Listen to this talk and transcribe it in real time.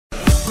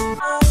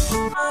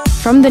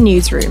From the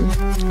newsroom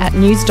at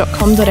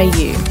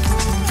news.com.au.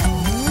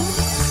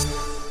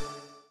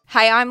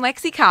 Hey, I'm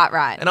Lexi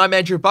Cartwright. And I'm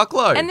Andrew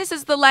Bucklow. And this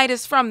is the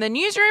latest from the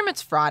newsroom.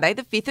 It's Friday,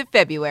 the 5th of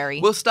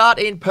February. We'll start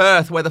in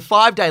Perth, where the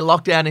 5-day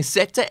lockdown is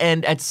set to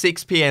end at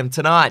 6 p.m.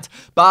 tonight.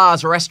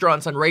 Bars,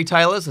 restaurants and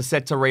retailers are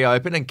set to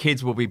reopen and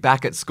kids will be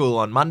back at school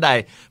on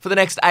Monday. For the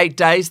next 8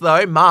 days,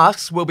 though,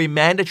 masks will be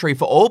mandatory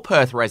for all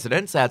Perth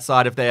residents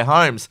outside of their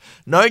homes.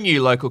 No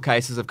new local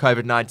cases of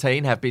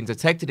COVID-19 have been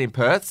detected in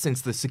Perth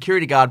since the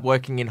security guard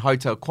working in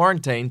hotel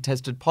quarantine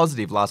tested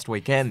positive last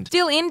weekend.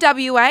 Still in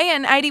WA,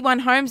 and 81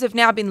 homes have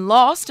now been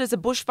lost as a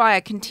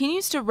bushfire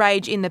continues to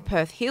rage in the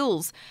Perth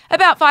Hills.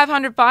 About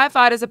 500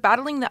 firefighters are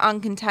battling the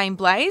uncontained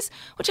blaze,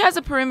 which has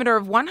a perimeter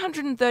of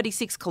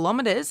 136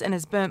 kilometres and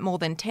has burnt more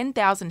than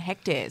 10,000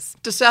 hectares.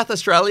 To South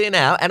Australia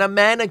now, and a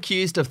man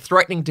accused of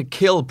threatening to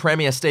kill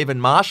Premier Stephen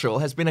Marshall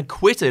has been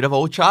acquitted of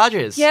all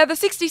charges. Yeah, the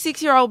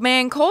 66-year-old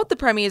man called the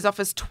Premier's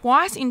office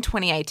twice in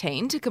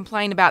 2018 to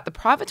complain about the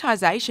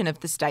privatisation of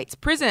the state's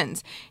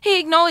prisons. He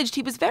acknowledged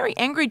he was very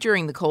angry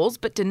during the calls,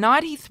 but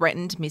denied he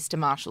threatened Mr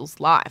Marshall's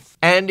life.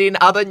 And in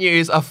other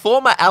news, a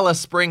former Alice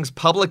Springs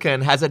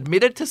publican has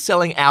admitted to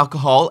selling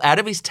alcohol out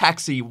of his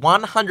taxi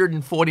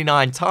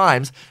 149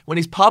 times when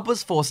his pub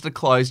was forced to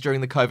close during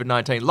the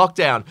COVID-19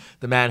 lockdown.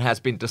 The man has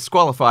been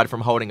disqualified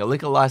from holding a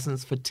liquor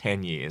licence for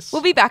 10 years.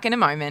 We'll be back in a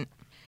moment.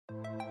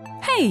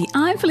 Hey,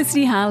 I'm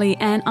Felicity Harley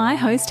and I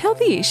host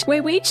Healthy-ish,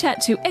 where we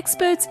chat to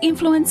experts,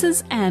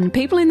 influencers and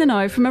people in the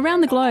know from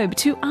around the globe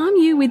to arm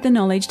you with the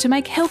knowledge to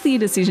make healthier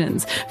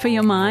decisions for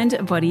your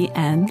mind, body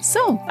and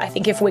soul. I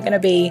think if we're going to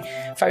be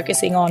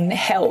focusing on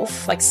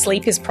health, like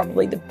sleep is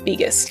probably the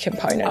biggest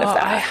component of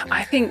that.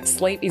 I think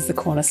sleep is the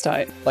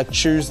cornerstone. Like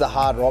choose the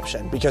harder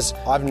option, because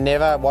I've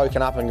never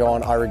woken up and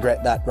gone, I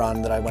regret that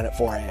run that I went at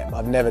 4 a.m.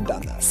 I've never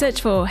done that.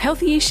 Search for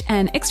Healthy-ish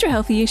and Extra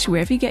Healthy-ish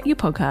wherever you get your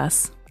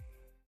podcasts.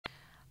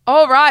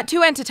 All right,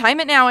 to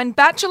entertainment now, and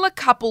Bachelor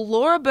couple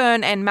Laura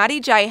Byrne and Matty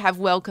J have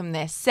welcomed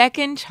their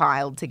second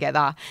child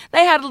together.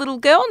 They had a little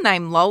girl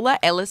named Lola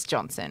Ellis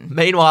Johnson.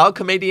 Meanwhile,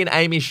 comedian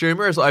Amy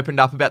Schumer has opened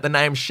up about the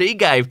name she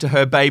gave to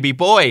her baby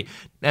boy.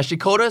 Now, she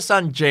called her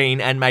son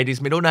Gene and made his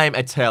middle name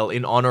Attell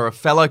in honour of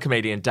fellow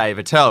comedian Dave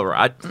Attell,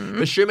 right? Mm-hmm.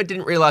 But Schumer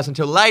didn't realise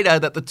until later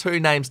that the two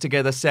names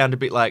together sound a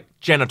bit like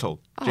genital.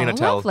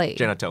 Genital. Lovely.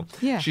 Genital.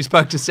 Yeah. She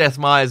spoke to Seth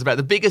Meyers about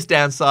the biggest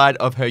downside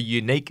of her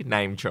unique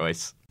name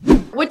choice.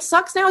 What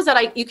sucks now is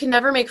that you can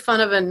never make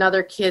fun of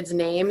another kid's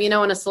name. You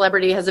know, when a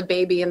celebrity has a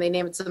baby and they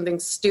name it something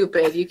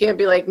stupid, you can't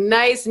be like,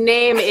 nice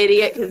name,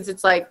 idiot, because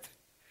it's like,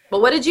 well,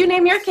 what did you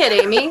name your kid,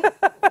 Amy?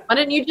 Why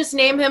didn't you just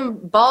name him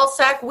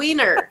Ballsack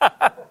Wiener?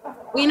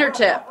 Wiener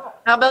Tip.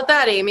 How about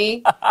that,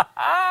 Amy?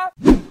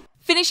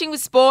 Finishing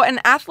with sport, and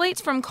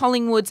athletes from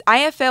Collingwood's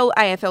AFL,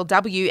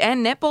 AFLW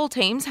and netball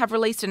teams have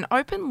released an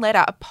open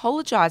letter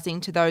apologising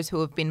to those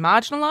who have been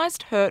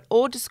marginalised, hurt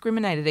or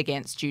discriminated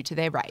against due to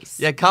their race.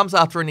 Yeah, it comes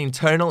after an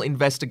internal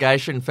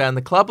investigation found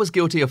the club was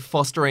guilty of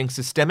fostering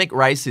systemic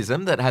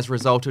racism that has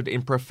resulted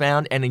in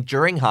profound and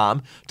enduring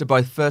harm to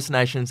both First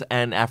Nations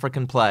and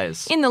African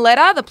players. In the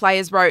letter, the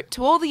players wrote,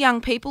 "To all the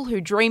young people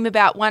who dream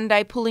about one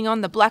day pulling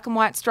on the black and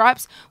white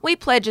stripes, we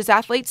pledge as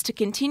athletes to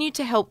continue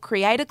to help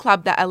create a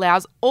club that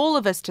allows all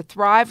of us to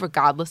thrive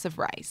regardless of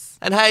race."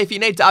 And hey, if you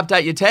need to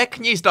update your tech,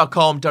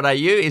 news.com.au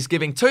is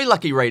giving 2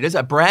 lucky readers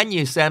a brand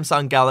new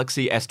Samsung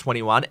Galaxy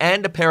S21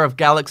 and a pair of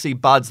Galaxy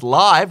Buds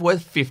Live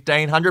worth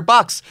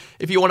 $1,500.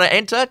 If you want to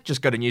enter,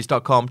 just go to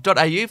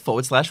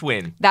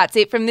news.com.au/win. That's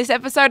it from this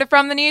episode of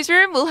From the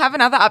Newsroom. We'll have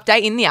another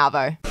update in the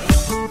arvo.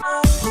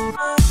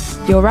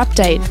 Your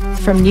update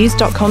from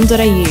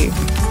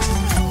news.com.au.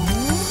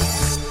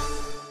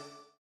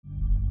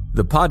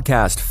 The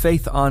podcast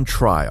Faith on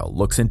Trial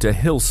looks into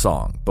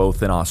Hillsong,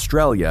 both in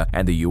Australia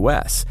and the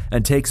US,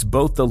 and takes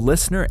both the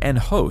listener and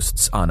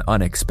hosts on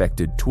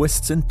unexpected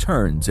twists and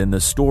turns in the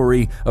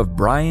story of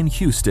Brian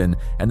Houston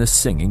and the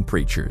Singing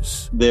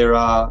Preachers. There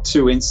are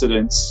 2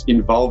 incidents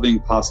involving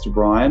Pastor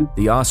Brian.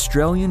 The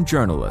Australian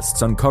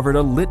journalists uncovered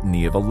a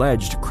litany of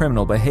alleged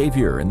criminal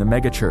behaviour in the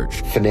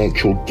megachurch.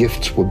 Financial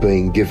gifts were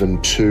being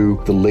given to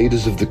the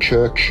leaders of the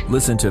church.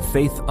 Listen to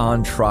Faith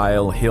on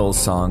Trial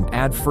Hillsong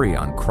ad-free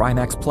on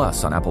Crimex Plus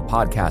on Apple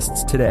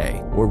Podcasts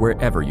today or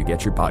wherever you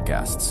get your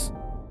podcasts.